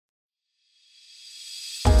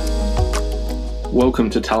Welcome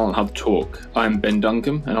to Talent Hub Talk. I'm Ben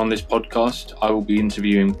Duncan, and on this podcast, I will be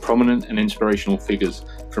interviewing prominent and inspirational figures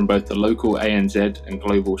from both the local ANZ and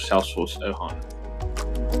global Salesforce Ohana.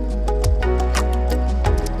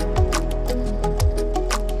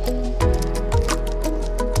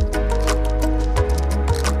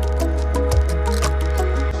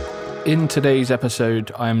 In today's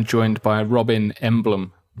episode, I am joined by Robin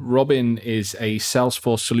Emblem. Robin is a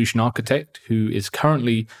Salesforce solution architect who is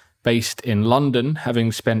currently based in London,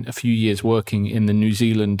 having spent a few years working in the New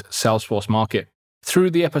Zealand Salesforce market.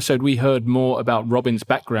 Through the episode, we heard more about Robin's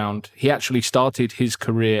background. He actually started his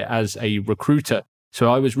career as a recruiter.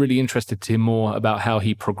 So I was really interested to hear more about how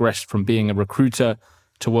he progressed from being a recruiter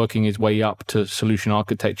to working his way up to solution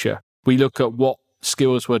architecture. We look at what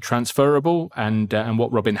skills were transferable and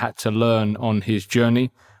what Robin had to learn on his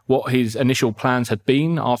journey, what his initial plans had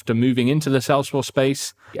been after moving into the Salesforce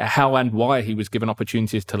space, how and why he was given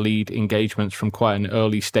opportunities to lead engagements from quite an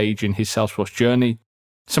early stage in his Salesforce journey,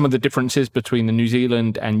 some of the differences between the New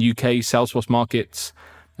Zealand and UK Salesforce markets,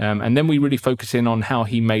 and then we really focus in on how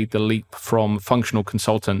he made the leap from functional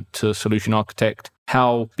consultant to solution architect,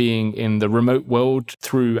 how being in the remote world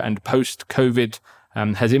through and post-COVID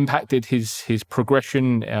has impacted his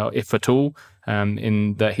progression, if at all,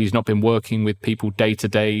 in that he's not been working with people day to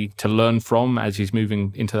day to learn from as he's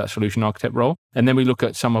moving into that solution architect role. And then we look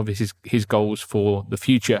at some of his goals for the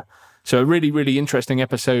future. So a really, really interesting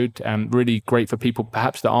episode, really great for people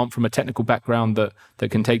perhaps that aren't from a technical background that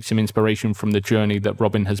can take some inspiration from the journey that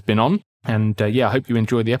Robin has been on. And I hope you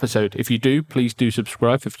enjoy the episode. If you do, please do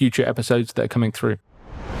subscribe for future episodes that are coming through.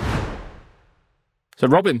 So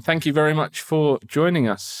Robin, thank you very much for joining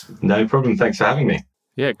us. No problem. Thanks for having me.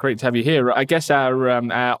 Yeah, great to have you here. I guess our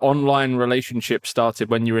online relationship started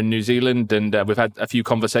when you were in New Zealand, and we've had a few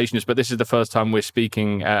conversations, but this is the first time we're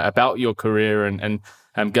speaking about your career and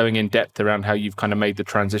going in depth around how you've kind of made the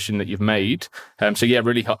transition that you've made.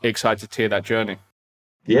 Really excited to hear that journey.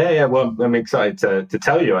 Yeah. Well, I'm excited to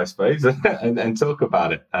tell you, I suppose, and talk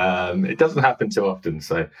about it. It doesn't happen too often.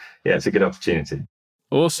 So, yeah, it's a good opportunity.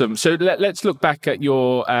 Awesome. So let's look back at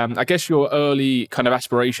your, your early kind of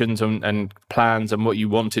aspirations and plans and what you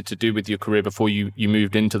wanted to do with your career before you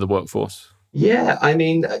moved into the workforce. Yeah, I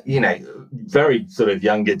mean, very sort of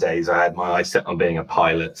younger days, I had my eyes set on being a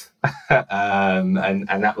pilot. and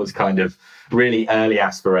that was kind of really early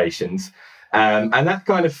aspirations. And that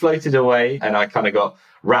kind of floated away, and I kind of got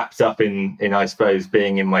wrapped up in I suppose,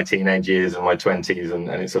 being in my teenage years and my 20s, and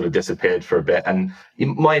it sort of disappeared for a bit. And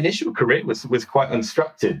my initial career was quite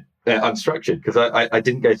unstructured because I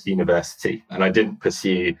didn't go to university and I didn't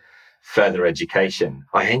pursue further education.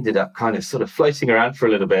 I ended up kind of sort of floating around for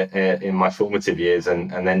a little bit in my formative years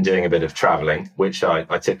and then doing a bit of traveling, which I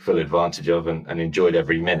took full advantage of and enjoyed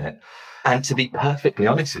every minute. And to be perfectly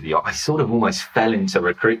honest with you, I sort of almost fell into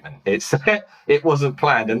recruitment. It wasn't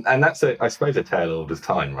planned. And that's, I suppose, a tale all the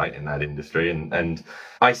time, right, in that industry. And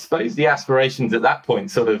I suppose the aspirations at that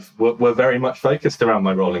point sort of were very much focused around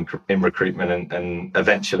my role in recruitment and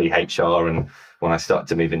eventually HR. And when I started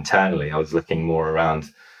to move internally, I was looking more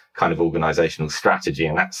around kind of organizational strategy.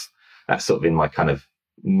 And that's sort of in my kind of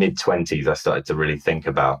mid-20s, I started to really think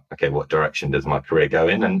about, okay, what direction does my career go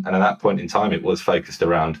in? And at that point in time, it was focused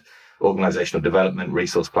around organizational development,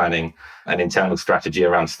 resource planning, and internal strategy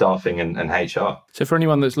around staffing and HR. So for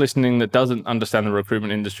anyone that's listening that doesn't understand the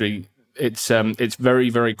recruitment industry, it's very,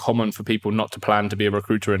 very common for people not to plan to be a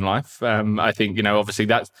recruiter in life. I think, obviously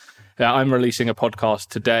I'm releasing a podcast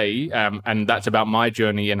today, and that's about my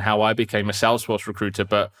journey and how I became a Salesforce recruiter.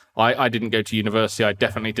 But I didn't go to university. I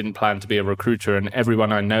definitely didn't plan to be a recruiter. And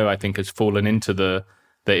everyone I know, I think, has fallen into the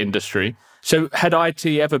industry. So had IT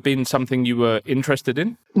ever been something you were interested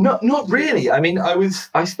in? Not really. I mean,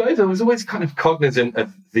 I suppose I was always kind of cognizant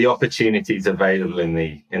of the opportunities available in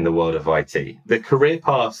the world of IT. The career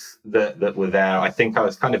paths that were there, I think I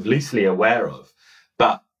was kind of loosely aware of.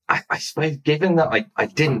 But I suppose given that I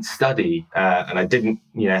didn't study and I didn't,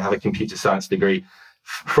 have a computer science degree,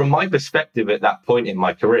 from my perspective at that point in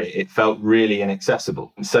my career, it felt really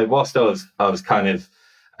inaccessible. So whilst I was kind of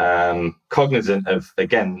cognizant of,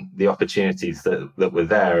 again, the opportunities that were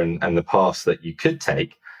there and the paths that you could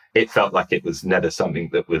take, it felt like it was never something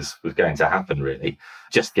that was going to happen, really,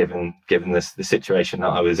 just given the situation that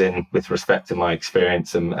I was in with respect to my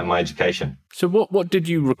experience and my education. So what did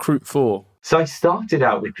you recruit for? So I started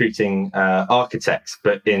out recruiting architects,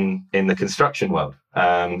 but in the construction world.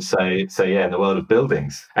 In the world of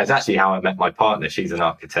buildings. That's actually how I met my partner. She's an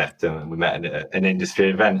architect, and we met at an industry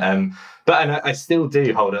event. But I still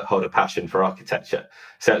do hold a passion for architecture.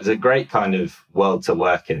 So it was a great kind of world to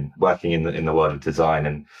work in, working in the world of design.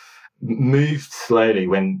 And moved slowly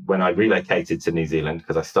when I relocated to New Zealand,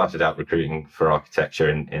 because I started out recruiting for architecture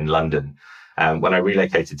in London. When I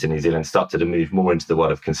relocated to New Zealand, started to move more into the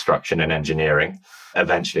world of construction and engineering.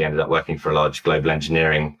 Eventually ended up working for a large global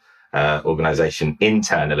engineering organization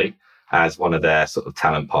internally as one of their sort of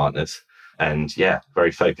talent partners. And yeah,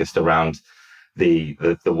 very focused around the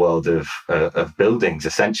world of buildings,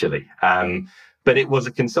 essentially. But it was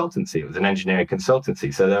a consultancy. It was an engineering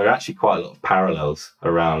consultancy. So there are actually quite a lot of parallels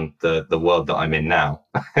around the world that I'm in now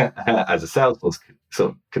as a Salesforce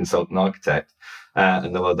sort of consultant architect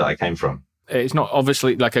and the world that I came from. It's not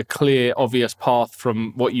obviously like a clear, obvious path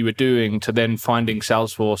from what you were doing to then finding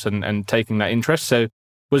Salesforce and taking that interest. So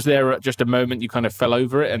was there just a moment you kind of fell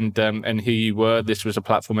over it and here you were, this was a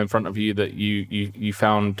platform in front of you that you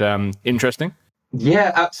found interesting?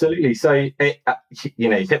 Yeah, absolutely. So,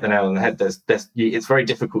 you hit the nail on the head. It's very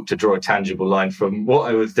difficult to draw a tangible line from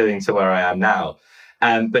what I was doing to where I am now.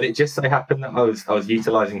 But it just so happened that I was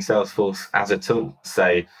utilizing Salesforce as a tool.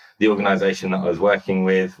 So the organization that I was working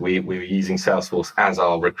with, we were using Salesforce as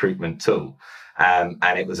our recruitment tool.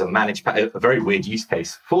 And it was a very weird use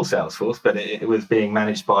case for Salesforce, but it was being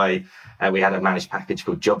managed by, we had a managed package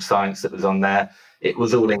called Job Science that was on there. It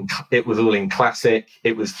was all in Classic.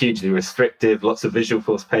 It was hugely restrictive, lots of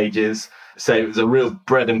Visualforce pages. So it was a real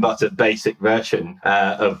bread and butter basic version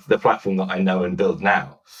of the platform that I know and build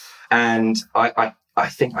now. And I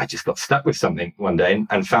think I just got stuck with something one day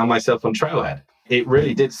and found myself on Trailhead. It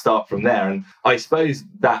really did start from there. And I suppose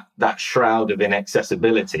that shroud of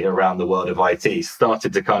inaccessibility around the world of IT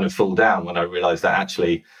started to kind of fall down when I realized that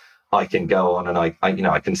actually I can go on and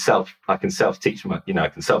I can self-teach, I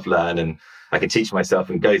can self-learn and I can teach myself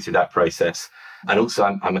and go through that process. And also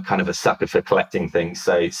I'm a kind of a sucker for collecting things.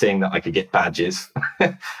 So seeing that I could get badges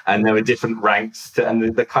and there were different ranks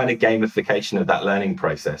and the kind of gamification of that learning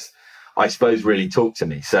process, I suppose really talked to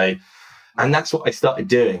me. So, and that's what I started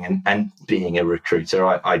doing. And being a recruiter,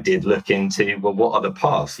 I did look into, well, what are the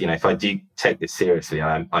paths? If I do take this seriously,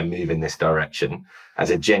 I move in this direction as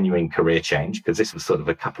a genuine career change, because this was sort of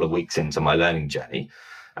a couple of weeks into my learning journey.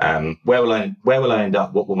 Where will I end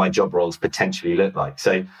up? What will my job roles potentially look like?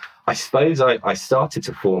 So I suppose I started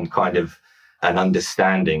to form kind of an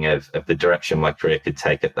understanding of the direction my career could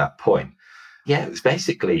take at that point. Yeah, it was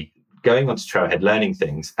basically going onto Trailhead, learning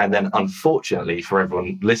things, and then unfortunately for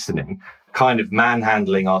everyone listening, kind of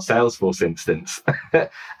manhandling our Salesforce instance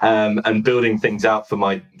and building things out for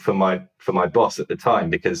my boss at the time,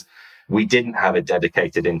 because we didn't have a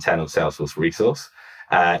dedicated internal Salesforce resource.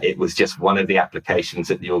 It was just one of the applications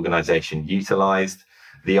that the organization utilized.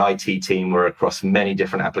 The IT team were across many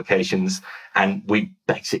different applications, and we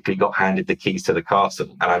basically got handed the keys to the castle.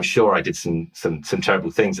 And I'm sure I did some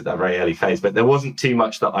terrible things at that very early phase, but there wasn't too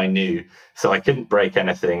much that I knew, so I couldn't break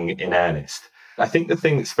anything in earnest. I think the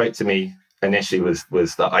thing that spoke to me initially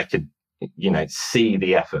was that I could, see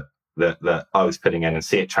the effort that I was putting in and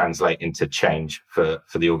see it translate into change for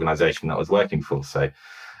the organization that I was working for. So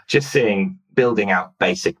just building out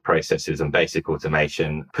basic processes and basic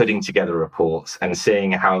automation, putting together reports and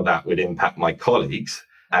seeing how that would impact my colleagues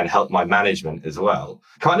and help my management as well,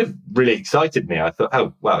 kind of really excited me. I thought,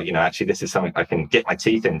 oh, well, actually this is something I can get my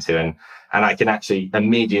teeth into and I can actually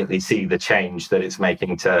immediately see the change that it's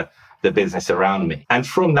making to the business around me. And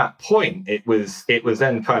from that point, it was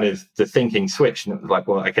then kind of the thinking switched, and it was like,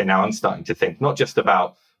 well, okay, now I'm starting to think not just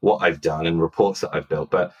about what I've done and reports that I've built,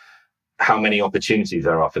 but how many opportunities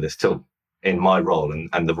there are for this tool in my role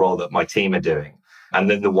and the role that my team are doing. And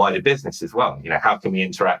then the wider business as well. How can we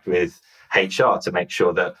interact with HR to make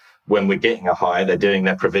sure that when we're getting a hire, they're doing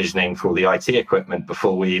their provisioning for all the IT equipment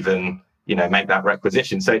before we even, make that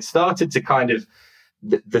requisition. So it started to kind of,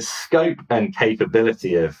 the scope and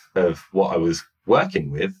capability of what I was working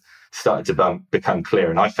with started to become clear.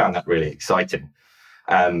 And I found that really exciting.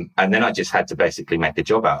 And then I just had to basically make a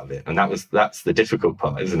job out of it. And that's the difficult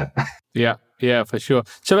part, isn't it? Yeah, for sure.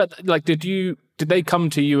 So did they come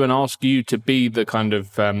to you and ask you to be the kind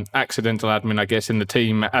of accidental admin, I guess, in the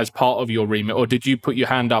team as part of your remit? Or did you put your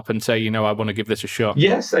hand up and say, I want to give this a shot?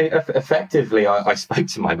 Yes, effectively, I spoke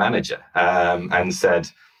to my manager and said,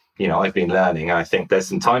 I've been learning. I think there's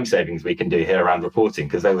some time savings we can do here around reporting,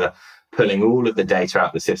 because they were pulling all of the data out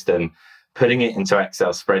of the system, putting it into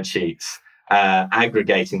Excel spreadsheets,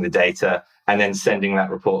 aggregating the data, and then sending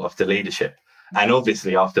that report off to leadership. And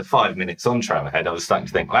obviously, after 5 minutes on Trailhead, I was starting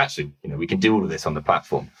to think, well, actually, we can do all of this on the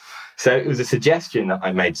platform. So it was a suggestion that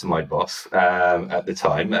I made to my boss at the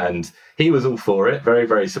time, and he was all for it, very,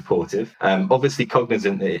 very supportive. Obviously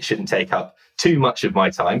cognizant that it shouldn't take up too much of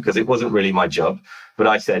my time because it wasn't really my job. But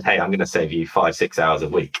I said, hey, I'm going to save you 5-6 hours a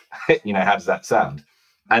week. How does that sound?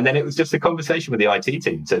 And then it was just a conversation with the IT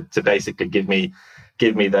team to basically give me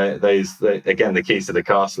the keys to the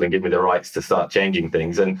castle and give me the rights to start changing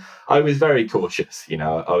things. And I was very cautious.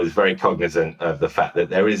 I was very cognizant of the fact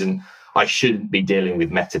that I shouldn't be dealing with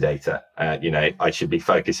metadata. I should be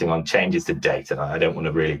focusing on changes to data. I don't want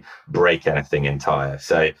to really break anything entire.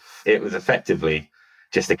 So it was effectively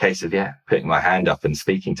just a case of putting my hand up and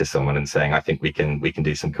speaking to someone and saying, I think we can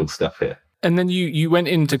do some cool stuff here. And then you went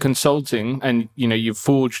into consulting, and you've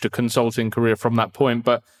forged a consulting career from that point.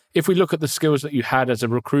 But if we look at the skills that you had as a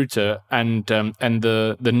recruiter and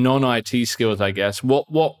the non-IT skills, I guess,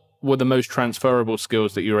 what were the most transferable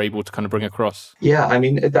skills that you're able to kind of bring across? Yeah, I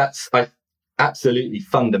mean, that's absolutely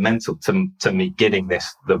fundamental to me getting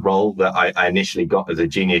the role that I initially got as a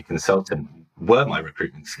junior consultant were my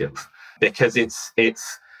recruitment skills, because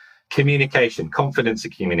it's communication, confidence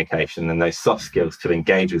of communication, and those soft skills to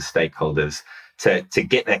engage with stakeholders, to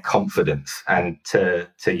get their confidence and to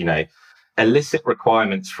elicit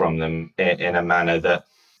requirements from them in a manner that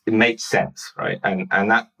it makes sense, right?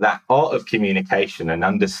 And that art of communication and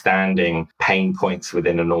understanding pain points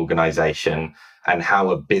within an organization and how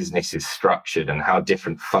a business is structured and how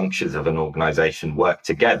different functions of an organization work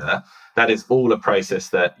together, that is all a process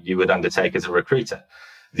that you would undertake as a recruiter.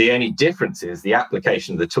 The only difference is the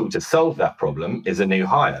application of the tool to solve that problem is a new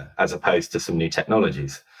hire as opposed to some new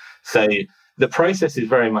technologies. So the process is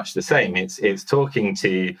very much the same. It's talking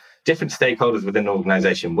to different stakeholders within an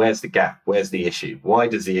organization. Where's the gap? Where's the issue? Why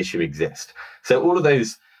does the issue exist? So all of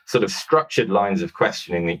those sort of structured lines of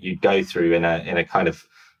questioning that you go through in a kind of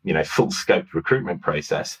full scope recruitment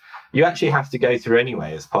process, you actually have to go through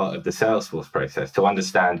anyway as part of the Salesforce process to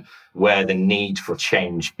understand where the need for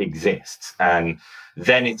change exists. And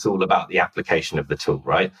then it's all about the application of the tool,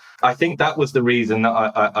 right? I think that was the reason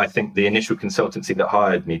that I think the initial consultancy that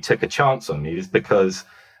hired me took a chance on me, is because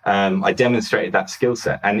I demonstrated that skill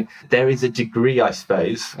set. And there is a degree, I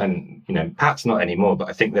suppose, and perhaps not anymore, but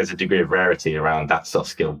I think there's a degree of rarity around that soft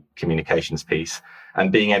skill communications piece and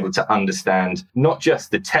being able to understand not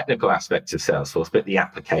just the technical aspects of Salesforce, but the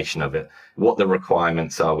application of it, what the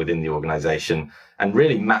requirements are within the organization, and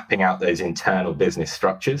really mapping out those internal business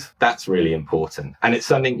structures. That's really important. And it's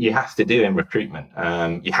something you have to do in recruitment.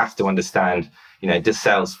 You have to understand, does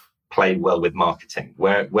sales play well with marketing?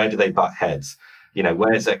 Where do they butt heads?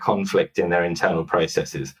 Where's their conflict in their internal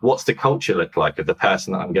processes? What's the culture look like of the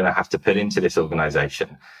person that I'm going to have to put into this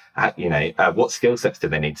organization? What skill sets do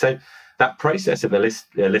they need? So that process of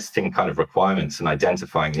eliciting kind of requirements and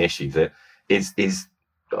identifying the issues is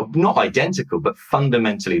not identical, but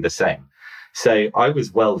fundamentally the same. So I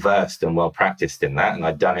was well versed and well practiced in that, and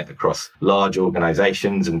I'd done it across large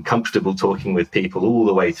organizations and comfortable talking with people all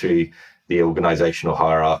the way through the organizational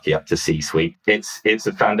hierarchy up to C-suite. It's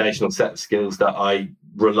a foundational set of skills that I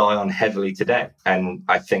rely on heavily today. And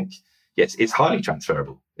I think, yes, it's highly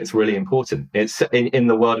transferable. It's really important. It's in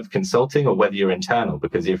the world of consulting, or whether you're internal,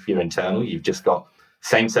 because if you're internal, you've just got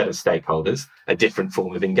same set of stakeholders, a different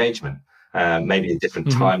form of engagement, maybe a different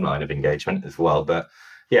timeline of engagement as well. But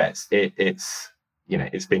yeah,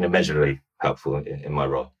 it's been immeasurably helpful in my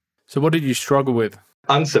role. So what did you struggle with?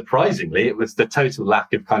 Unsurprisingly, it was the total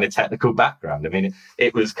lack of kind of technical background. I mean,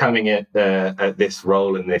 it was coming at this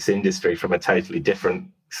role in this industry from a totally different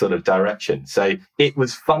sort of direction. So it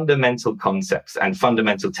was fundamental concepts and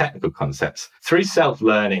fundamental technical concepts. Through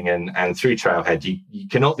self-learning and through Trailhead, you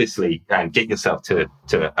can obviously get yourself to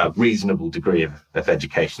a reasonable degree of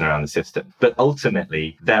education around the system. But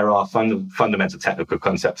ultimately, there are fundamental technical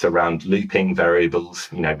concepts around looping variables,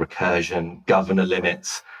 recursion, governor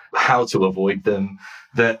limits, how to avoid them,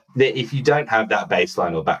 that if you don't have that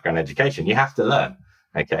baseline or background education, you have to learn.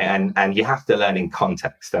 Okay. And you have to learn in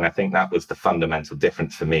context. And I think that was the fundamental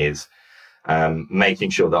difference for me, is making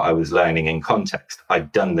sure that I was learning in context.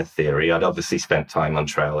 I'd done the theory. I'd obviously spent time on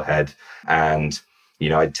Trailhead, and,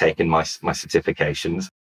 I'd taken my certifications,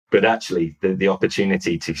 but actually the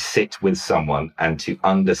opportunity to sit with someone and to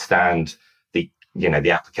understand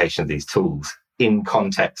the application of these tools in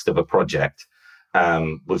context of a project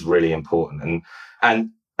was really important. And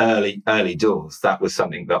early doors, that was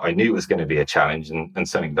something that I knew was going to be a challenge, and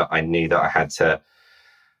something that I knew that I had to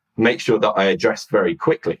make sure that I addressed very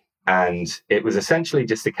quickly. And it was essentially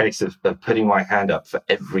just a case of putting my hand up for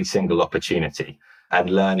every single opportunity and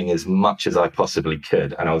learning as much as I possibly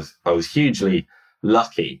could. And I was hugely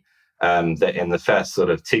lucky that in the first sort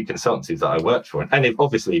of 2 consultancies that I worked for, and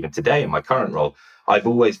obviously even today in my current role, I've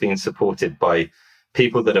always been supported by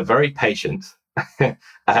people that are very patient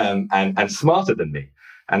and smarter than me.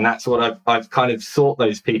 And that's what I've kind of sought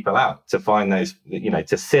those people out, to find those,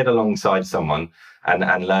 to sit alongside someone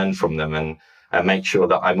and learn from them. and make sure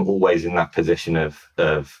that I'm always in that position of,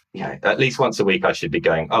 at least once a week I should be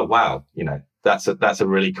going, oh, wow, that's a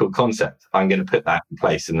really cool concept. I'm going to put that in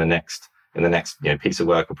place in the next, piece of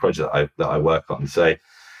work or project that I work on. So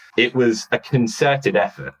it was a concerted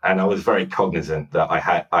effort, and I was very cognizant that I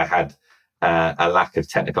had a lack of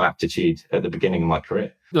technical aptitude at the beginning of my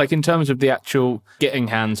career. Like in terms of the actual getting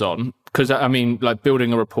hands-on, because I mean, like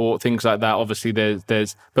building a report, things like that, obviously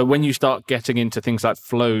there's, but when you start getting into things like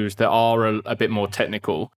flows that are a bit more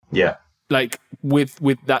technical. Yeah. Like with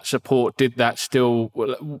that support,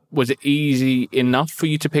 was it easy enough for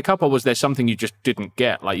you to pick up, or was there something you just didn't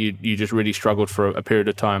get? Like you just really struggled for a period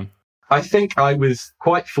of time? I think I was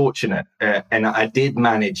quite fortunate, and I did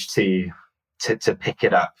manage to pick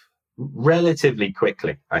it up relatively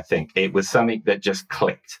quickly. I think it was something that just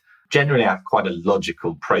clicked. Generally, I have quite a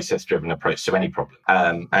logical, process-driven approach to any problem.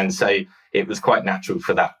 And so it was quite natural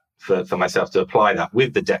for myself to apply that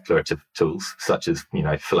with the declarative tools, such as,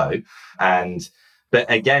 Flow.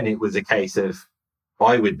 But again, it was a case of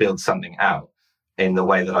I would build something out in the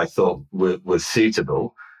way that I thought was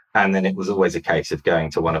suitable. And then it was always a case of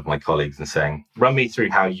going to one of my colleagues and saying, run me through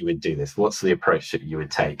how you would do this. What's the approach that you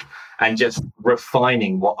would take? And just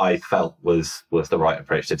refining what I felt was the right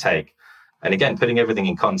approach to take. And again, putting everything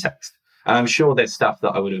in context. And I'm sure there's stuff that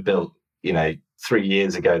I would have built, 3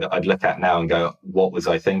 years ago that I'd look at now and go, what was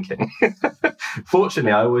I thinking?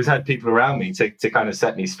 Fortunately, I always had people around me to kind of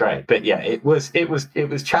set me straight. But yeah, it was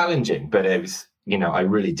challenging, but it was, I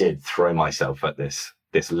really did throw myself at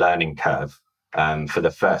this learning curve. For the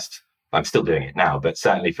first, I'm still doing it now, but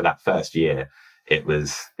certainly for that first year, it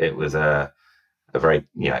was a very,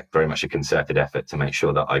 very much a concerted effort to make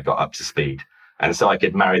sure that I got up to speed. And so I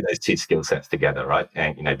could marry those two skill sets together, right?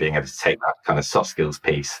 And, being able to take that kind of soft skills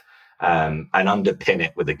piece, and underpin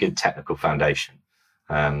it with a good technical foundation.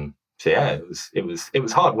 So yeah, it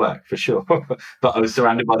was hard work for sure, but I was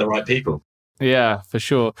surrounded by the right people. Yeah, for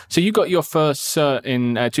sure. So you got your first cert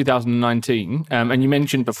in 2019, and you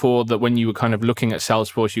mentioned before that when you were kind of looking at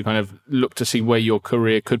Salesforce, you kind of looked to see where your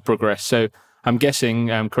career could progress. So I'm guessing,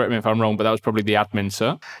 correct me if I'm wrong, but that was probably the admin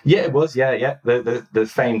cert. Yeah, it was. Yeah.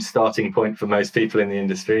 The famed starting point for most people in the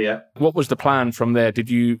industry. Yeah. What was the plan from there?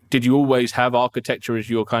 Did you always have architecture as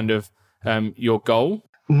your kind of your goal?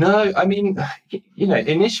 No, I mean,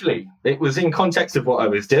 initially it was in context of what I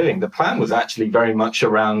was doing. The plan was actually very much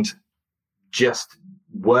around just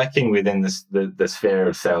working within the sphere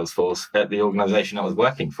of Salesforce at the organization I was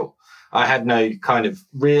working for. I had no kind of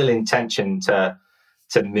real intention to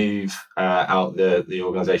move out the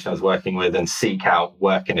organization I was working with and seek out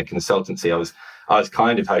work in a consultancy. I was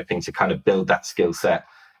kind of hoping to kind of build that skill set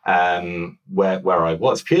where I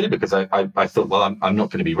was, purely because I thought, well, I'm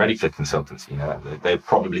not going to be ready for consultancy. They're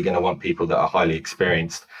probably going to want people that are highly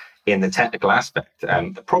experienced in the technical aspect,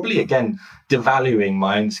 probably again devaluing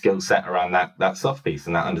my own skill set around that soft piece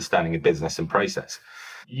and that understanding of business and process.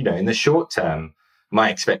 In the short term,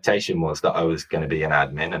 my expectation was that I was going to be an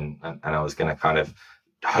admin and I was going to kind of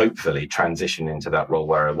hopefully transition into that role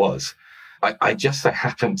where I was. I just so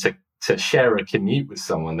happened to share a commute with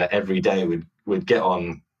someone that every day would get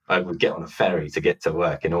on. I would get on a ferry to get to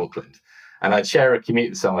work in Auckland. And I'd share a commute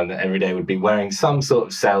with someone that every day would be wearing some sort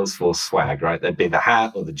of Salesforce swag, right? There'd be the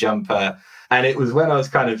hat or the jumper. And it was when I was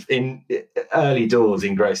kind of in early doors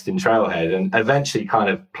engrossed in Trailhead and eventually kind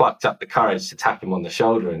of plucked up the courage to tap him on the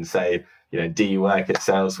shoulder and say, do you work at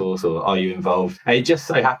Salesforce or are you involved? And he just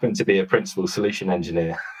so happened to be a principal solution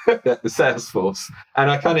engineer at the Salesforce. And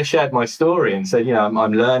I kind of shared my story and said,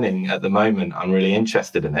 I'm learning at the moment. I'm really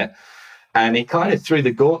interested in it. And he kind of threw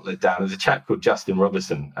the gauntlet down. There's a chap called Justin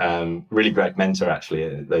Robertson, really great mentor,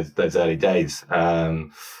 actually, those early days.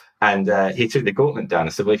 And he threw the gauntlet down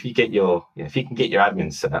and said, well, if you can get your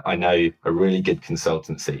admin set, I know a really good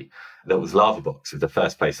consultancy that was Lavabox, was the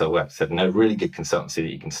first place I worked. Said, no, really good consultancy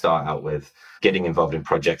that you can start out with, getting involved in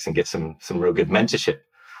projects and get some real good mentorship.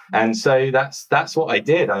 And so that's what I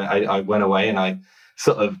did. I went away and I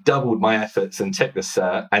sort of doubled my efforts and took the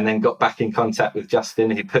cert and then got back in contact with Justin.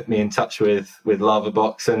 He put me in touch with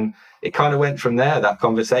Lavabox and it kind of went from there, that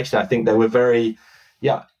conversation. I think they were very,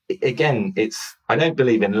 again, I don't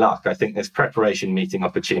believe in luck. I think there's preparation meeting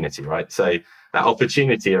opportunity, right? So that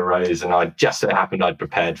opportunity arose and I just so happened I'd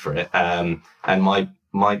prepared for it. And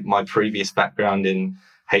my previous background in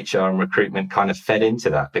HR and recruitment kind of fed into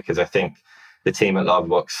that because I think the team at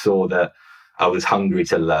Lavabox saw that I was hungry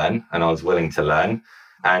to learn and I was willing to learn.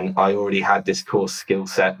 And I already had this core skill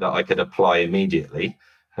set that I could apply immediately.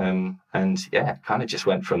 Kind of just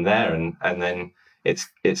went from there. And then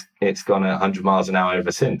it's gone 100 miles an hour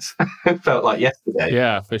ever since. It felt like yesterday.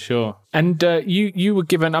 Yeah, for sure. And you were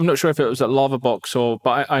given, I'm not sure if it was at Lavabox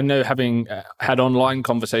but I know having had online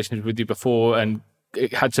conversations with you before and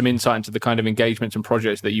it had some insight into the kind of engagements and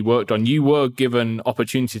projects that you worked on. You were given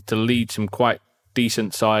opportunities to lead some quite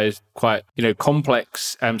decent sized, quite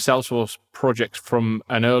complex Salesforce projects from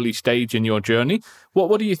an early stage in your journey.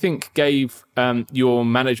 What do you think gave your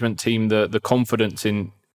management team the confidence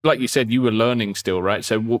in? Like you said, you were learning still, right?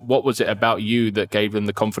 So what was it about you that gave them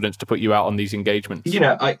the confidence to put you out on these engagements?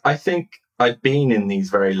 I think I'd been in these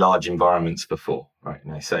very large environments before, right?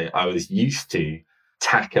 And I say I was used to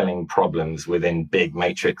tackling problems within big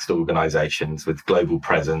matrixed organizations with global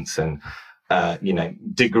presence and,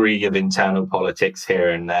 degree of internal politics here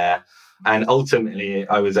and there. And ultimately,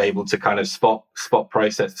 I was able to kind of spot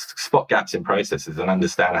gaps in processes and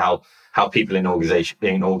understand how people in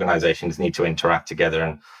organizations need to interact together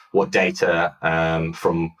and what data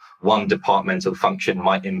from one departmental function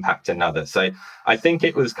might impact another. So I think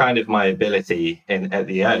it was kind of my ability at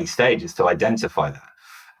the early stages to identify that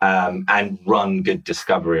and run good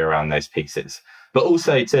discovery around those pieces. But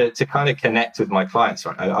also to kind of connect with my clients.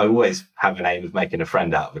 Right? I always have an aim of making a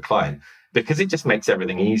friend out of a client because it just makes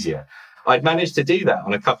everything easier. I'd managed to do that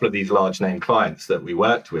on a couple of these large name clients that we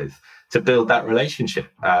worked with to build that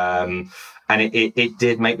relationship. And it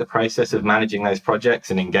did make the process of managing those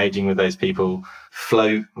projects and engaging with those people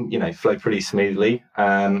flow pretty smoothly.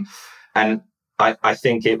 And I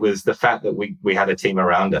think it was the fact that we had a team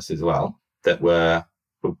around us as well that were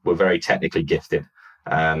very technically gifted.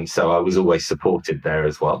 So I was always supported there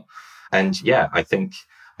as well. And yeah, I think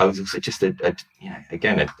I was also just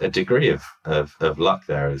a degree of luck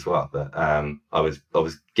there as well, that I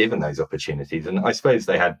was given those opportunities, and I suppose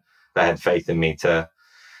they had faith in me to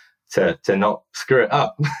not screw it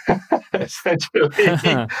up, essentially.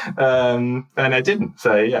 And I didn't.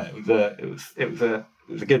 So yeah, it was a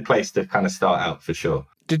good place to kind of start out for sure.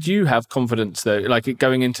 Did you have confidence though, like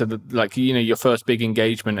going into your first big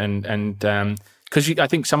engagement and because I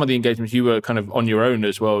think some of the engagements you were kind of on your own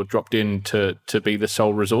as well, dropped in to be the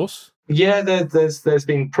sole resource? Yeah, there's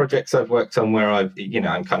been projects I've worked on where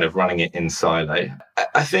I'm kind of running it in silo.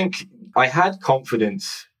 I think I had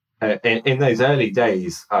confidence in those early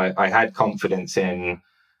days. I had confidence in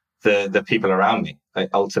the people around me,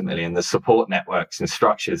 ultimately, and the support networks and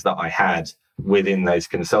structures that I had within those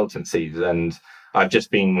consultancies. And I've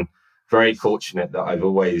just been very fortunate that I've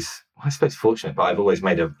always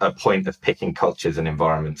made a point of picking cultures and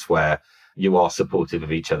environments where you are supportive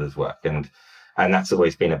of each other's work. And that's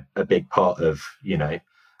always been a big part of,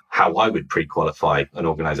 how I would pre-qualify an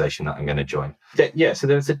organization that I'm going to join. Yeah, so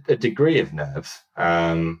there's a degree of nerves.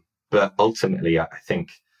 But ultimately, I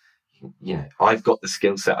think, I've got the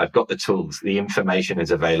skill set, I've got the tools, the information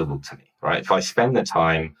is available to me, right? If I spend the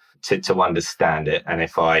time to understand it, and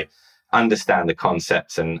if I understand the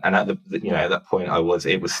concepts, and at that point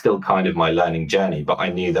it was still kind of my learning journey, but I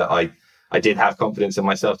knew that I did have confidence in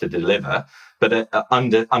myself to deliver. But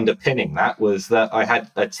underpinning that was that I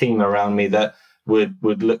had a team around me that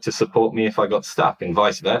would look to support me if I got stuck, and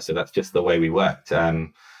vice versa. That's just the way we worked.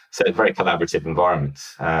 So very collaborative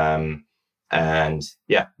environments. And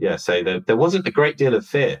yeah. So there wasn't a great deal of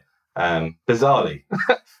fear, bizarrely.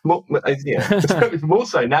 More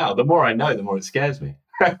so now. The more I know, the more it scares me.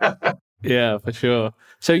 Yeah, for sure.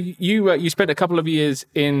 So you spent a couple of years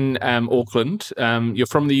in Auckland. You're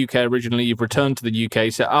from the UK originally. You've returned to the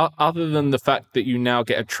UK. So other than the fact that you now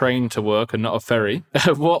get a train to work and not a ferry,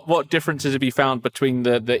 what differences have you found between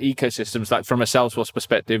the ecosystems, like from a Salesforce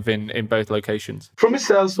perspective in both locations? From a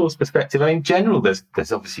Salesforce perspective, in general, there's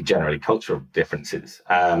obviously generally cultural differences.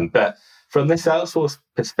 But from the Salesforce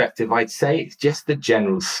perspective, I'd say it's just the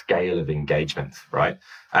general scale of engagement, right?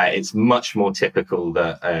 It's much more typical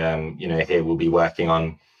that, here we'll be working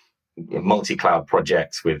on multi-cloud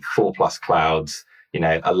projects with 4+ clouds,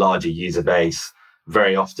 a larger user base.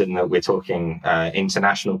 Very often that we're talking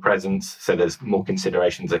international presence. So there's more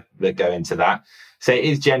considerations that go into that. So it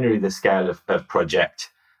is generally the scale of project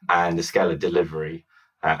and the scale of delivery,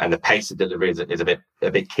 and the pace of delivery is a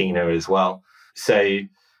bit keener as well. So,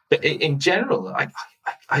 but in general,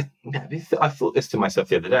 I thought this to myself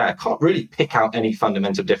the other day. I can't really pick out any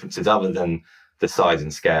fundamental differences other than the size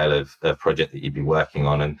and scale of project that you'd be working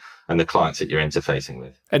on and the clients that you're interfacing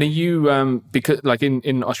with. And are you, because like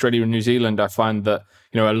in Australia and New Zealand, I find that,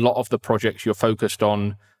 a lot of the projects you're focused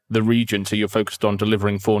on the region. So you're focused on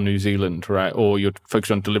delivering for New Zealand, right? Or you're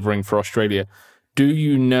focused on delivering for Australia. Do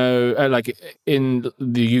you know, like in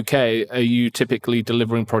the UK, are you typically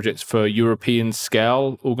delivering projects for European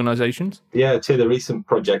scale organizations? Yeah, two of the recent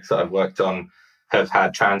projects that I've worked on have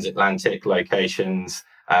had transatlantic locations,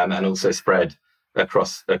 and also spread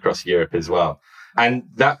across Europe as well. And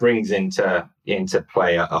that brings into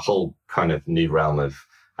play a whole kind of new realm of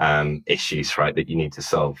issues, right, that you need to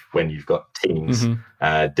solve when you've got teams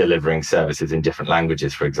delivering services in different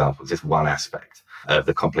languages, for example. It's just one aspect of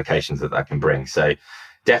the complications that can bring. So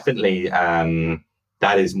definitely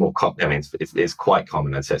that is more common. I mean, it's quite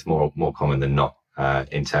common. I'd say it's more common than not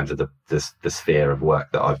in terms of the sphere of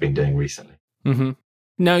work that I've been doing recently. Mm-hmm.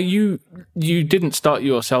 Now, you didn't start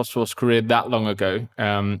your Salesforce career that long ago,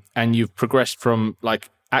 and you've progressed from like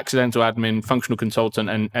accidental admin, functional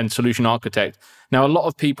consultant, and solution architect. Now, a lot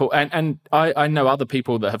of people, and I know other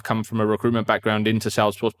people that have come from a recruitment background into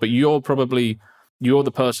Salesforce, but you're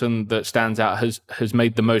the person that stands out, has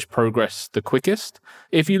made the most progress the quickest.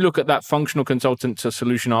 If you look at that functional consultant to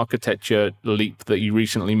solution architecture leap that you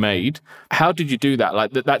recently made, how did you do that?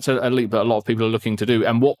 Like that's a leap that a lot of people are looking to do.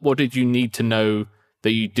 And what did you need to know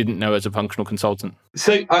that you didn't know as a functional consultant?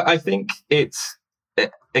 So I think it's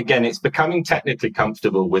becoming technically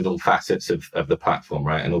comfortable with all facets of the platform,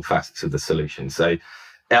 right? And all facets of the solution. So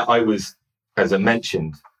I was, as I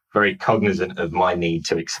mentioned, very cognizant of my need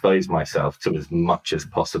to expose myself to as much as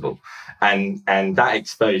possible. And that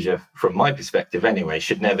exposure, from my perspective anyway,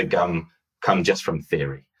 should never come just from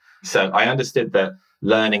theory. So I understood that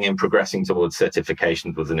learning and progressing towards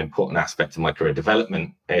certifications was an important aspect of my career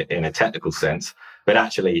development in a technical sense. But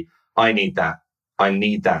actually, I need that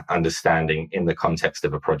understanding in the context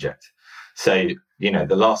of a project. So,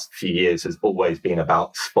 the last few years has always been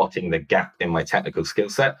about spotting the gap in my technical skill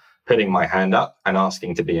set, putting my hand up and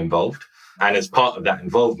asking to be involved. And as part of that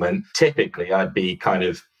involvement, typically I'd be kind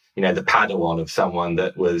of, the Padawan of someone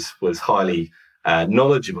that was highly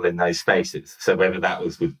knowledgeable in those spaces. So whether that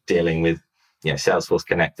was with dealing with Salesforce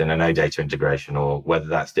Connect and an OData integration, or whether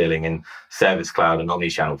that's dealing in Service Cloud and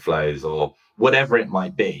omnichannel flows, or whatever it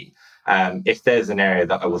might be. If there's an area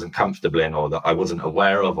that I wasn't comfortable in, or that I wasn't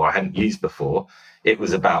aware of, or I hadn't used before, it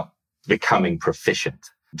was about becoming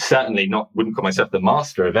proficient. Certainly wouldn't call myself the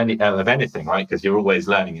master of anything, right? Because you're always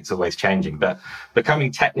learning, it's always changing. But becoming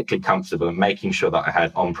technically comfortable and making sure that I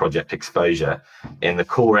had on-project exposure in the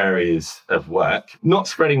core areas of work, not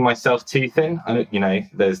spreading myself too thin.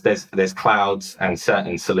 There's clouds and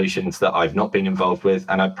certain solutions that I've not been involved with,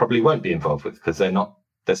 and I probably won't be involved with because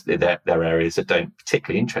they're areas that don't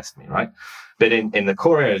particularly interest me, right? But in the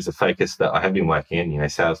core areas of focus that I have been working in,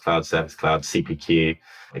 Sales Cloud, Service Cloud, CPQ,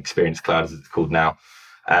 Experience Cloud, as it's called now,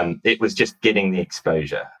 it was just getting the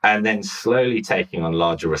exposure and then slowly taking on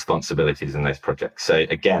larger responsibilities in those projects. So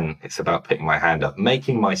again, it's about putting my hand up,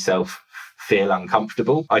 making myself feel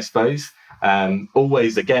uncomfortable, I suppose.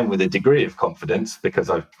 Always, again, with a degree of confidence because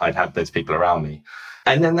I'd have those people around me.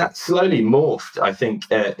 And then that slowly morphed. I think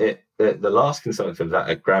the last consultant of that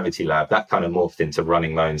at Gravity Lab, that kind of morphed into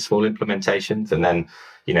running my own small implementations, and then,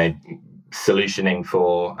 solutioning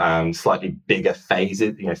for slightly bigger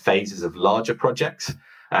phases of larger projects,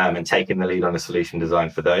 and taking the lead on a solution design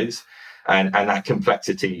for those. And that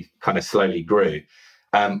complexity kind of slowly grew.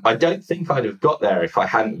 I don't think I'd have got there if I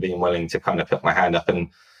hadn't been willing to kind of put my hand up. And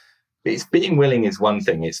it's being willing is one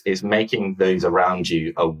thing. It's making those around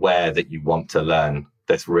you aware that you want to learn.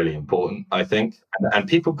 That's really important, I think. And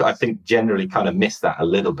people, I think, generally kind of miss that a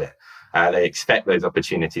little bit. They expect those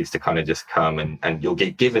opportunities to kind of just come and you'll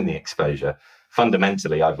get given the exposure.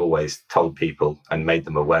 Fundamentally, I've always told people and made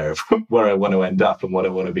them aware of where I want to end up and what I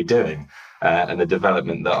want to be doing and the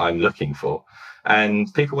development that I'm looking for.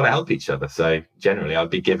 And people want to help each other. So generally, I'd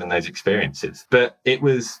be given those experiences. But it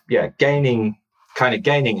was, gaining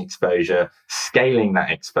exposure, scaling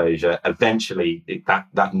that exposure. Eventually, that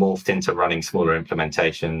morphed into running smaller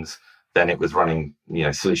implementations. Then it was running,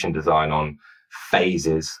 solution design on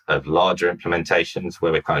phases of larger implementations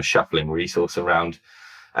where we're kind of shuffling resource around.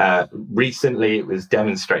 Recently, it was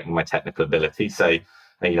demonstrating my technical ability. So,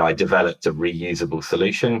 I developed a reusable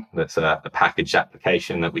solution that's a packaged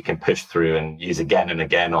application that we can push through and use again and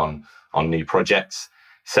again on new projects.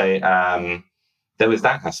 So there was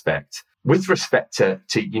that aspect. With respect to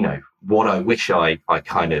what I wish I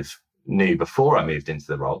kind of knew before I moved into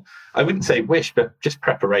the role, I wouldn't say wish, but just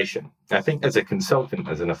preparation. I think as a consultant,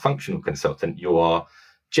 as a functional consultant, you are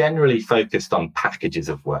generally focused on packages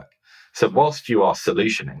of work. So whilst you are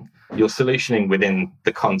solutioning, you're solutioning within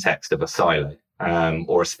the context of a silo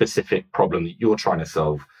or a specific problem that you're trying to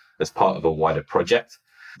solve as part of a wider project.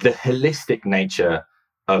 The holistic nature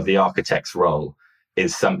of the architect's role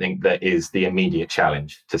is something that is the immediate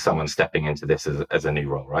challenge to someone stepping into this as a new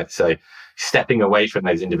role, right? So stepping away from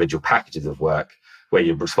those individual packages of work where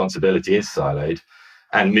your responsibility is siloed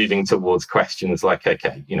and moving towards questions like,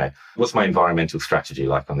 okay, what's my environmental strategy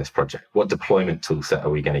like on this project? What deployment tool set are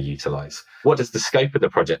we going to utilize? What does the scope of the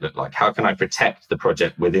project look like? How can I protect the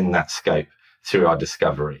project within that scope through our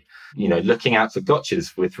discovery? Looking out for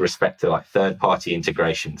gotchas with respect to like third-party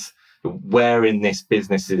integrations. Where in this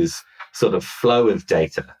business's sort of flow of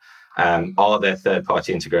data are there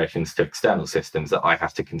third-party integrations to external systems that I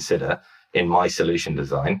have to consider in my solution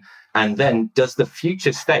design? And then does the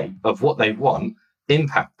future state of what they want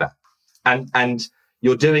impact that? And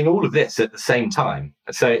you're doing all of this at the same time.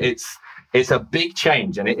 So it's a big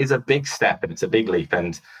change, and it is a big step, and it's a big leap,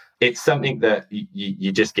 and it's something that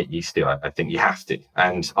you just get used to. I think you have to.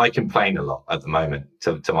 And I complain a lot at the moment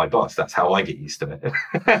to my boss. That's how I get used to it.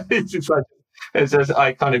 It's just like,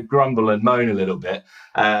 I kind of grumble and moan a little bit.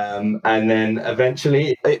 And then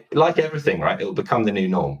eventually, like everything, right, it'll become the new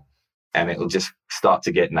norm, and it'll just start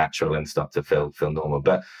to get natural and start to feel normal.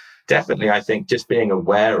 But definitely, I think just being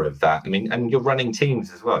aware of that. I mean, and you're running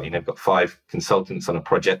teams as well. I've got 5 consultants on a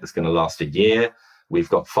project that's going to last a year. We've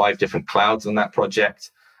got 5 different clouds on that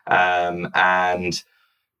project. And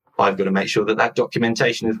I've got to make sure that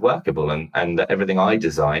documentation is workable, and that everything I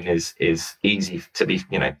design is easy to be,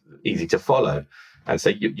 easy to follow. And so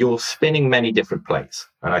you're spinning many different plates.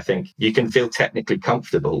 And I think you can feel technically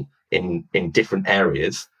comfortable in different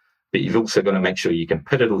areas, but you've also got to make sure you can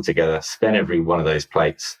put it all together, spin every one of those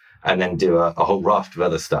plates, and then do a whole raft of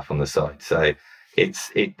other stuff on the side. So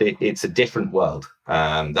it's a different world,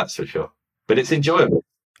 that's for sure. But it's enjoyable.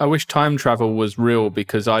 I wish time travel was real,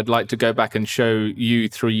 because I'd like to go back and show you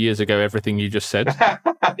 3 years ago everything you just said.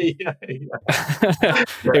 Yeah.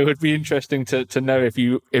 It would be interesting to know if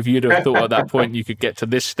you'd have thought at that point you could get to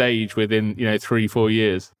this stage within 3-4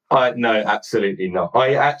 years. No, absolutely not.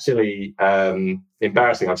 I actually,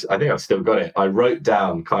 embarrassing, I think I've still got it. I wrote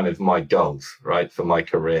down kind of my goals, right, for my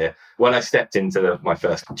career when I stepped into my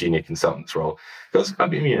first junior consultant's role. Because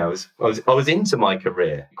I was into my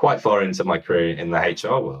career, quite far into my career in the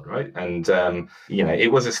HR world, right? And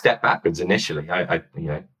it was a step backwards initially. I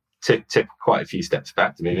took quite a few steps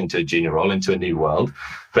back to move into a junior role, into a new world.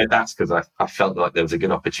 But that's because I felt like there was a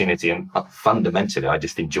good opportunity, and fundamentally I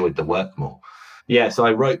just enjoyed the work more. Yeah, so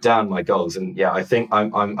I wrote down my goals, and I think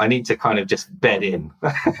I need to kind of just bed in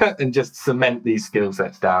and just cement these skill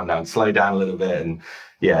sets down now and slow down a little bit, and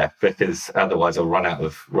because otherwise I'll run out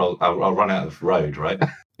of road, right?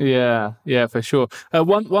 Yeah, for sure.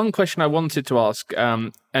 One question I wanted to ask,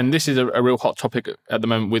 and this is a real hot topic at the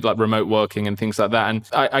moment with like remote working and things like that. And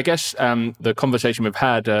I guess the conversation we've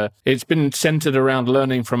had, it's been centered around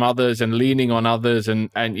learning from others and leaning on others,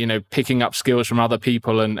 and picking up skills from other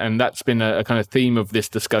people, and that's been a kind of theme of this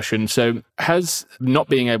discussion. So has not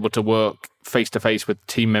being able to work face-to-face with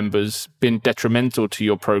team members been detrimental to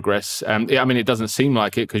your progress? It doesn't seem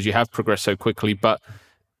like it, because you have progressed so quickly, but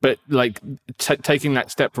like taking that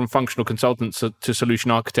step from functional consultant to solution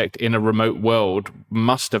architect in a remote world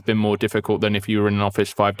must have been more difficult than if you were in an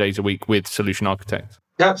office 5 days a week with solution architects.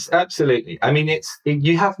 Absolutely. I mean,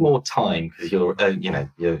 you have more time because you're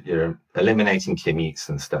eliminating commutes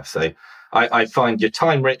and stuff. So I find your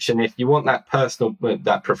time rich, and if you want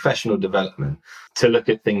that professional development to look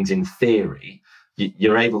at things in theory,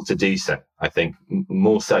 you're able to do so. I think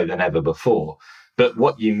more so than ever before. But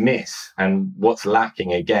what you miss and what's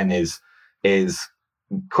lacking again is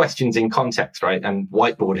questions in context, right? And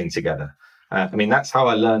whiteboarding together. That's how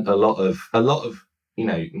I learned a lot of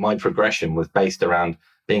my progression was based around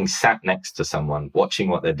being sat next to someone, watching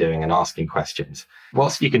what they're doing and asking questions.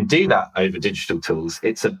 Whilst you can do that over digital tools,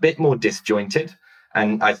 it's a bit more disjointed.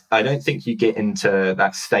 And I don't think you get into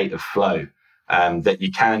that state of flow that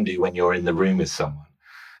you can do when you're in the room with someone.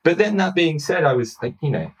 But then that being said, I was like,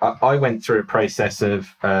 I went through a process of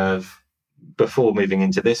before moving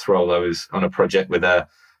into this role, I was on a project with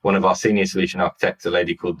one of our senior solution architects, a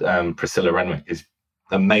lady called Priscilla Renwick, who's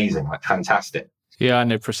amazing, like fantastic. Yeah, I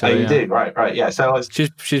know Priscilla. Oh, you do? Right. Yeah. So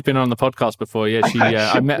she's been on the podcast before.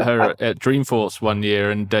 Yeah, I met her at Dreamforce one year,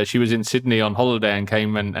 and she was in Sydney on holiday and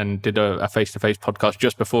came and did a face-to-face podcast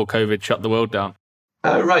just before COVID shut the world down.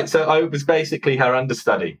 Right. So I was basically her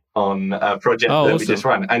understudy on a project that we just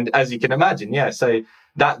ran. And as you can imagine, so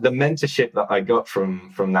that the mentorship that I got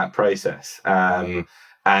from that process, and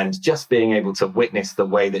just being able to witness the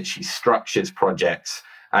way that she structures projects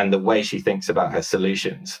and the way she thinks about her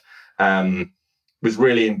solutions was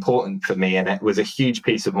really important for me. And it was a huge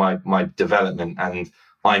piece of my development. And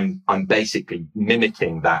I'm basically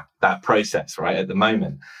mimicking that process right at the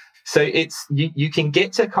moment. So it's you can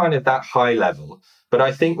get to kind of that high level. But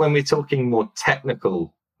I think when we're talking more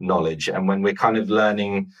technical knowledge, and when we're kind of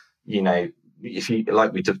learning, if you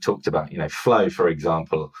like we talked about, flow, for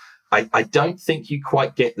example, I don't think you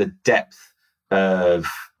quite get the depth of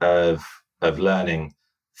learning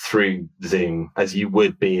through Zoom as you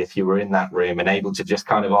would be if you were in that room and able to just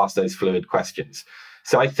kind of ask those fluid questions.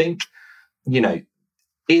 So I think,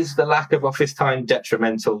 is the lack of office time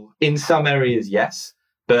detrimental? In some areas, yes,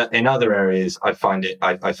 but in other areas, I found it,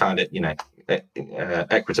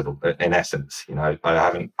 equitable in essence. I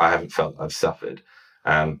haven't felt I've suffered,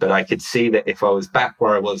 but I could see that if I was back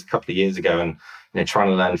where I was a couple of years ago and trying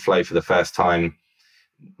to learn flow for the first time,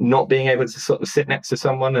 not being able to sort of sit next to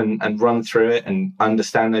someone and run through it and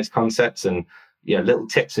understand those concepts and little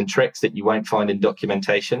tips and tricks that you won't find in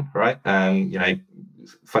documentation, right?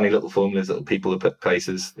 Funny little formulas that people have put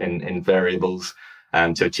places in variables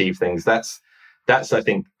to achieve things. That's I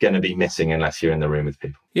think going to be missing unless you're in the room with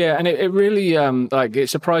people. Yeah, and it really it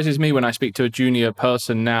surprises me when I speak to a junior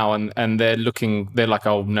person now and they're like,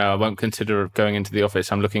 oh no, I won't consider going into the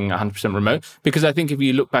office. I'm looking 100% remote, because I think if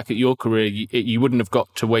you look back at your career, you wouldn't have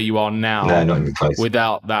got to where you are now. No, not even close.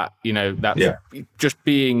 Without that, just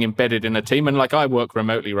being embedded in a team. And like, I work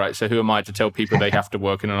remotely, right? So who am I to tell people they have to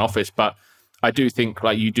work in an office? But I do think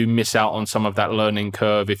like you do miss out on some of that learning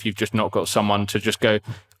curve if you've just not got someone to just go,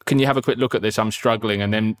 can you have a quick look at this? I'm struggling.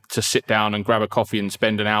 And then to sit down and grab a coffee and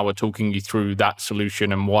spend an hour talking you through that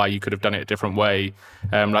solution and why you could have done it a different way.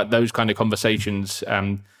 Like those kind of conversations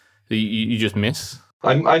you just miss.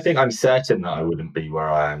 I think I'm certain that I wouldn't be where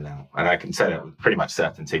I am now. And I can say that with pretty much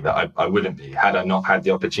certainty that I wouldn't be had I not had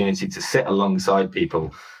the opportunity to sit alongside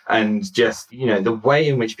people and just, the way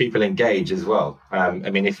in which people engage as well.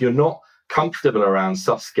 If you're not comfortable around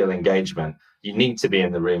soft skill engagement, you need to be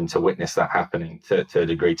in the room to witness that happening to a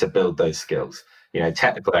degree, to build those skills.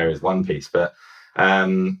 Technical area is one piece, but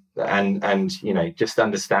and just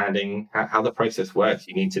understanding how the process works,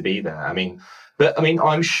 you need to be there.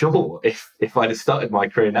 I'm sure if I'd have started my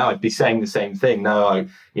career now, I'd be saying the same thing. No, I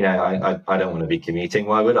don't want to be commuting.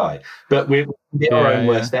 Why would I? But we're our own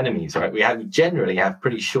worst enemies, right? We generally have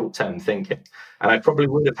pretty short-term thinking. And I probably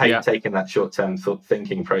would have taken that short-term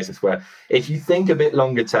thinking process where if you think a bit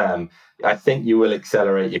longer term, I think you will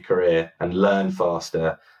accelerate your career and learn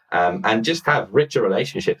faster and just have richer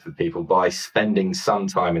relationships with people by spending some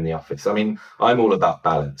time in the office. I'm all about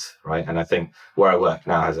balance, right? And I think where I work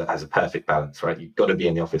now has a perfect balance, right? You've got to be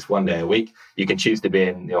in the office one day a week. You can choose to be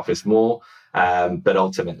in the office more, but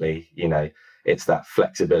ultimately, it's that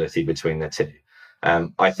flexibility between the two.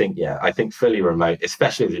 I think fully remote,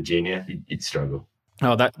 especially as a junior, you'd struggle.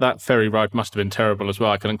 Oh, that ferry ride must have been terrible as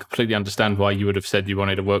well. I can completely understand why you would have said you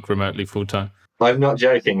wanted to work remotely full time. I'm not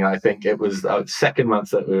joking. I think it was second month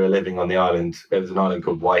that we were living on the island. It was an island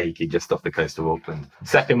called Waiheke, just off the coast of Auckland.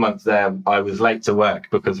 Second month there, I was late to work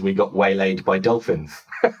because we got waylaid by dolphins,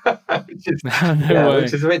 which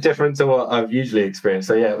is a bit different to what I've usually experienced.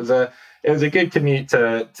 So yeah, it was a good commute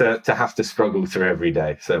to have to struggle through every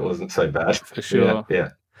day. So it wasn't so bad. For sure. Yeah.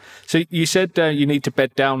 So you said you need to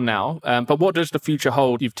bed down now, but what does the future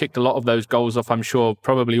hold? You've ticked a lot of those goals off, I'm sure,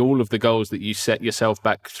 probably all of the goals that you set yourself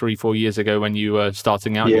back 3-4 years ago when you were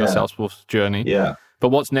starting out your Salesforce journey. Yeah. But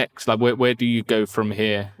what's next? Like, where do you go from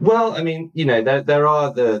here? Well, there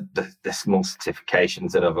are the small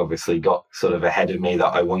certifications that I've obviously got sort of ahead of me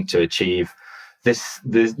that I want to achieve.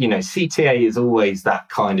 CTA is always that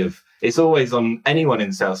kind of, it's always on, anyone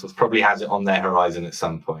in Salesforce probably has it on their horizon at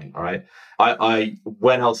some point, right?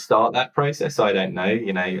 When I'll start that process, I don't know.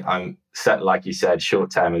 I'm set, like you said, short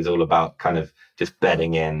term is all about kind of just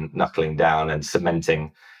bedding in, knuckling down and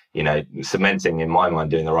cementing in my mind,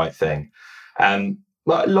 doing the right thing.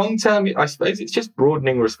 But long term, I suppose it's just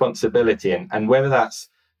broadening responsibility and whether that's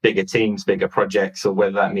bigger teams, bigger projects, or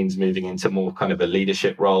whether that means moving into more kind of a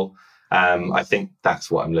leadership role. I think that's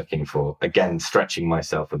what I'm looking for. Again, stretching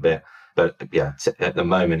myself a bit, but yeah, at the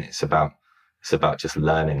moment it's about just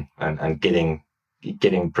learning and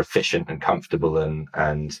getting proficient and comfortable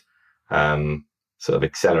and sort of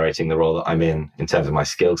accelerating the role that I'm in terms of my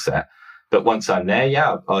skill set. But once I'm there,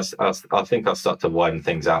 I think I'll start to widen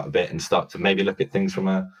things out a bit and start to maybe look at things from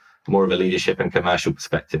a more of a leadership and commercial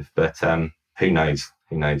perspective. But who knows?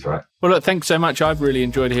 Who knows, right? Well, look, thanks so much. I've really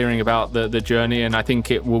enjoyed hearing about the journey, and I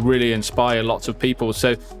think it will really inspire lots of people.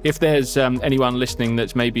 So if there's anyone listening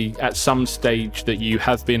that's maybe at some stage that you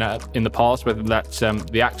have been at in the past, whether that's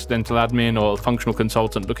the accidental admin or functional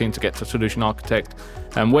consultant looking to get to solution architect,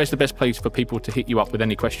 where's the best place for people to hit you up with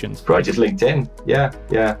any questions? Right, just LinkedIn.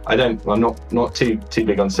 Yeah. I'm not too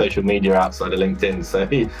big on social media outside of LinkedIn. So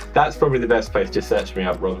that's probably the best place. Just search me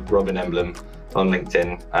up, Robin Emblem, on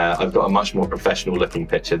LinkedIn. I've got a much more professional looking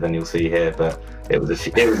picture than you'll see here, but it was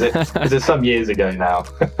some years ago now.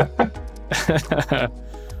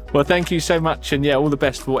 Well, thank you so much. And all the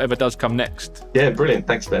best for whatever does come next. Yeah, brilliant.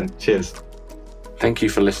 Thanks, Ben. Cheers. Thank you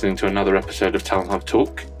for listening to another episode of Talent Hub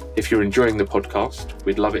Talk. If you're enjoying the podcast,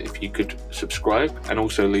 we'd love it if you could subscribe and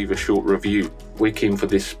also leave a short review. We're keen for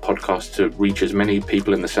this podcast to reach as many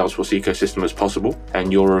people in the Salesforce ecosystem as possible,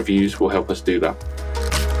 and your reviews will help us do that.